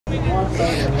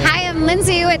Hi, I'm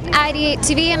Lindsay with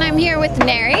IdeateTV, and I'm here with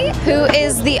Neri, who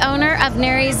is the owner of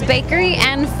Neri's Bakery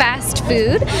and Fast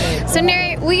Food. So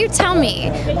Neri, will you tell me,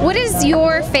 what is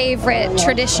your favorite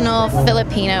traditional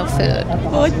Filipino food?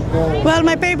 Well,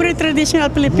 my favorite traditional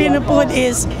Filipino food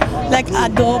is like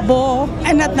adobo,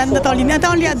 and not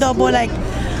only adobo, like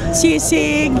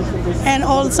sisig, and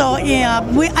also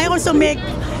I also make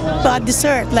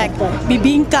dessert like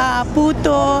bibingka,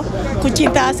 puto,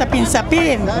 kuchita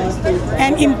sapin-sapin,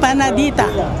 and empanadita.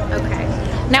 Okay.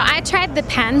 Now I tried the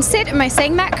pancit. Am I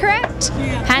saying that correct?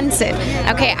 Yeah. Pancit.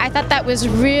 Okay, I thought that was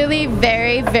really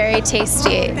very, very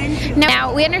tasty.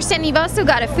 Now we understand you've also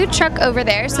got a food truck over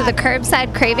there, so the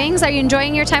Curbside Cravings. Are you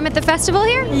enjoying your time at the festival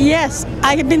here? Yes,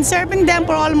 I have been serving them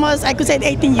for almost, I could say,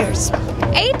 18 years.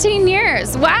 18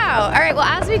 years. Wow. All right. Well,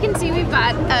 as we can see, we've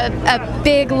got a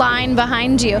big line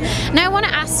behind you. Now, I want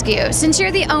to ask you, since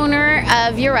you're the owner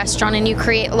of your restaurant and you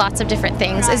create lots of different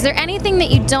things, is there anything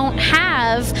that you don't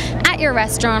have at your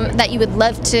restaurant that you would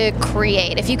love to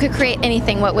create? If you could create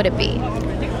anything, what would it be?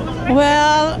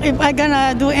 Well, if I'm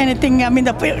gonna do anything,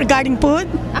 regarding food,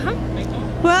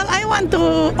 well, I want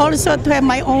to also to have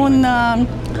my own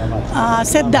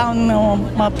sit-down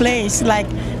place. Like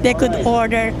they could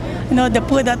order, the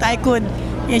food that I could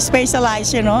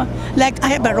specialize. Like I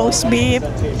have a roast beef,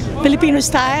 Filipino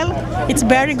style. It's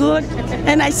very good,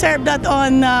 and I serve that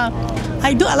on.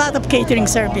 I do a lot of catering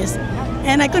service,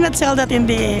 and I could not sell that in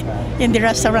the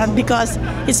restaurant because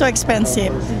it's so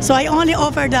expensive. So I only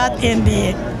offer that in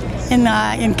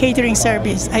catering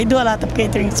service. I do a lot of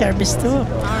catering service too.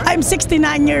 I'm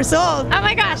 69 years old. Oh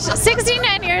my gosh,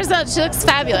 69 years old. She looks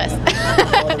fabulous.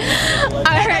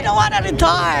 I don't want to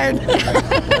retire.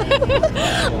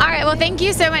 All right, well, thank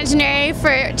you so much, Neri,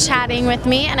 for chatting with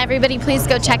me. And everybody, please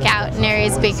go check out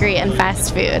Neri's Bakery and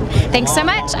Fast Food. Thanks so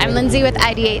much. I'm Lindsay with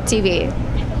IdeateTV.